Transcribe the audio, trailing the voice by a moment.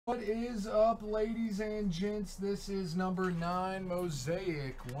What is up, ladies and gents? This is number 9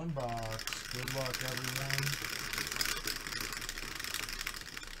 Mosaic, 1 box. Good luck, everyone.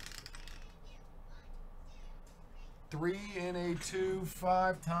 Three in a 2,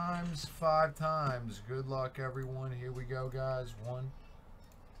 5 times, 5 times. Good luck, everyone. Here we go, guys. 1,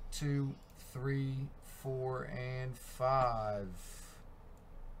 2, 3, 4, and 5.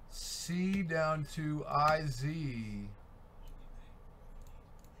 C down to IZ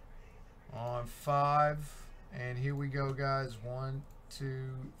on 5. And here we go, guys. 1, 2,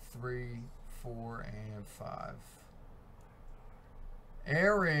 3, 4, and 5.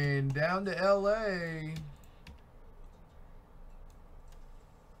 Aaron down to LA.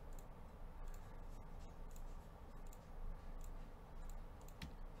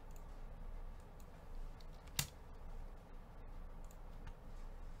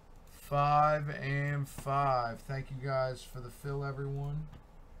 Five and 5. Thank you guys for the fill, everyone.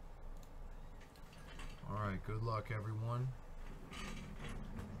 All right, good luck, everyone.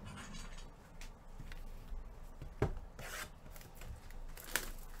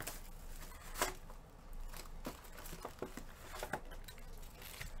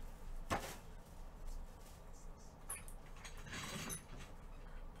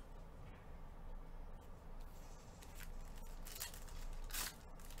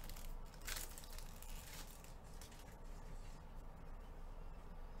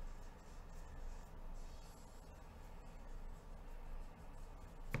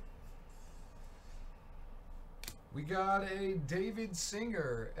 We got a David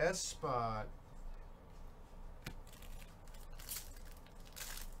Singer S spot.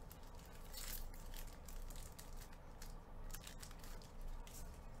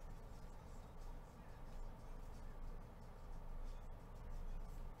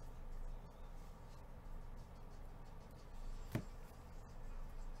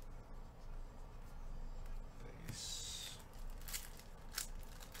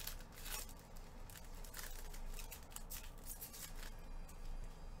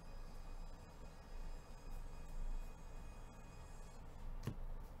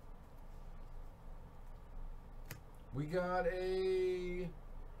 We got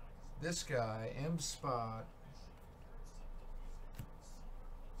this guy, M spot.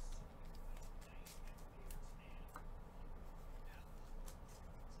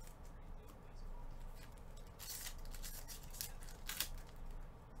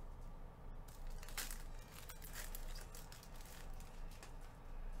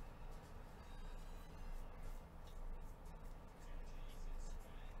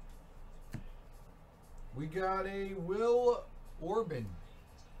 We got a Will Orban.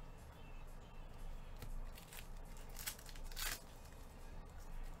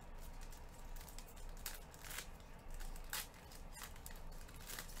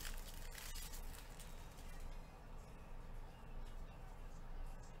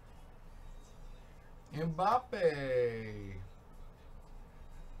 Mbappe.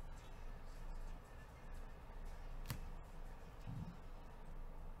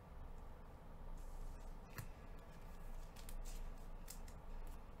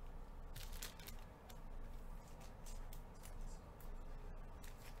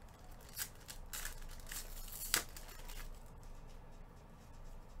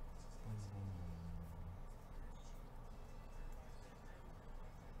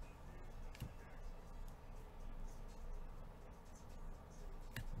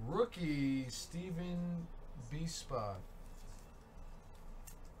 Rookie, Steven B. Spot.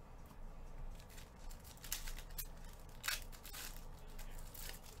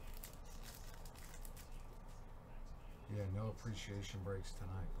 Yeah, no appreciation breaks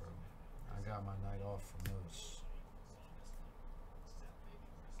tonight, bro. I got my night off from those.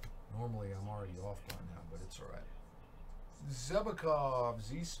 Normally, I'm already off by now, but it's all right. Zebakov,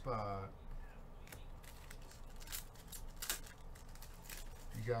 Z-Spot.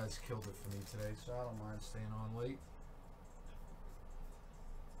 You guys killed it for me today, so I don't mind staying on late.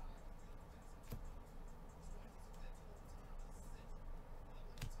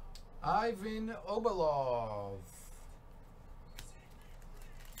 Ivan Obalov.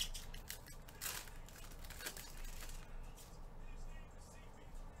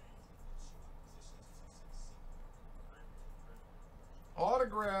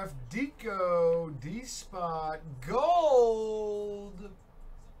 Autograph Deco D-Spot Gold.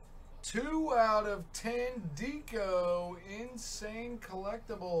 2 out of 10 Deco Insane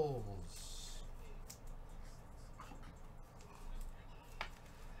Collectibles.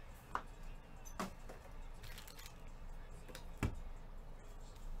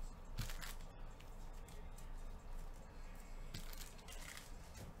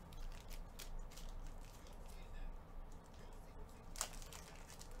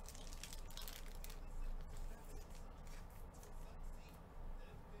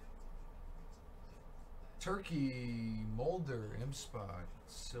 Turkey, Mulder, M-Spot,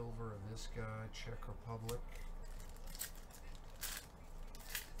 silver of this guy, Czech Republic.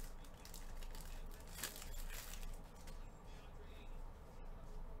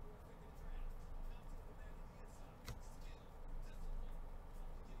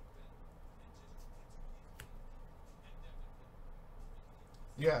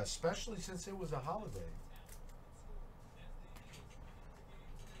 Yeah, especially since it was a holiday.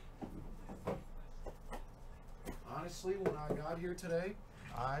 Honestly, when I got here today,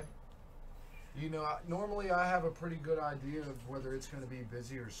 normally I have a pretty good idea of whether it's going to be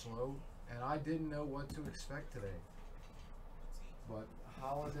busy or slow, and I didn't know what to expect today. But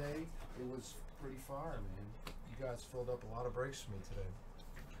holiday, it was pretty fire, man. You guys filled up a lot of breaks for me today.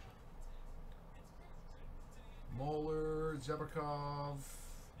 Moeller, Zebrakov,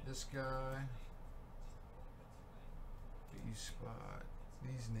 this guy, B-Spot.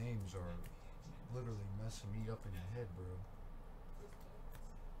 These names are literally messing me up in the head, bro.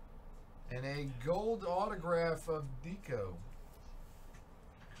 And a gold autograph of Deco.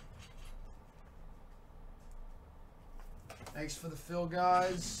 Thanks for the fill,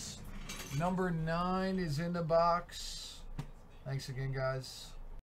 guys. Number 9 is in the box. Thanks again, guys.